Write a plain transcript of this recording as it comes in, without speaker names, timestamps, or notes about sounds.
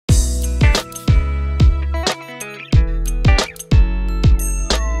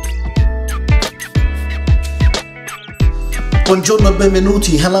Buongiorno,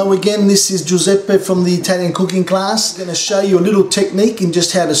 benvenuti. Hello again, this is Giuseppe from the Italian cooking class. I'm going to show you a little technique in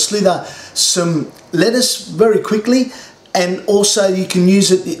just how to slither some lettuce very quickly, and also you can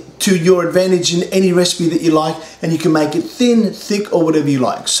use it to your advantage in any recipe that you like, and you can make it thin, thick or whatever you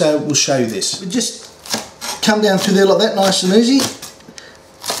like. So we'll show you this. Just come down through there like that, nice and easy.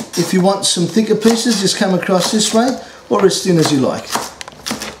 If you want some thicker pieces, just come across this way, or as thin as you like.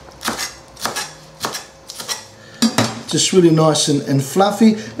 Just really nice and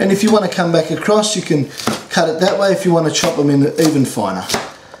fluffy. And if you want to come back across, you can cut it that way if you want to chop them in even finer.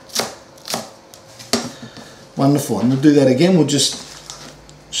 Wonderful. And we'll do that again. We'll just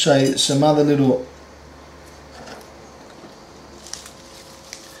show you some other little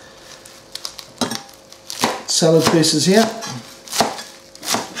salad pieces here.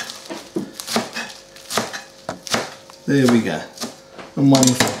 There we go. And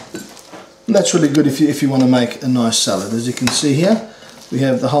wonderful. And that's really good if you want to make a nice salad. As you can see here, we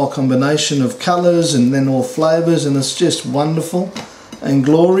have the whole combination of colours and then all flavours, and it's just wonderful and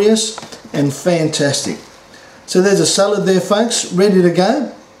glorious and fantastic. So there's a salad there, folks, ready to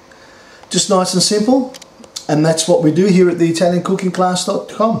go. Just nice and simple. And that's what we do here at the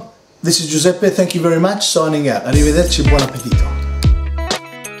ItalianCookingClass.com. This is Giuseppe, thank you very much, signing out. Arrivederci, buon appetito.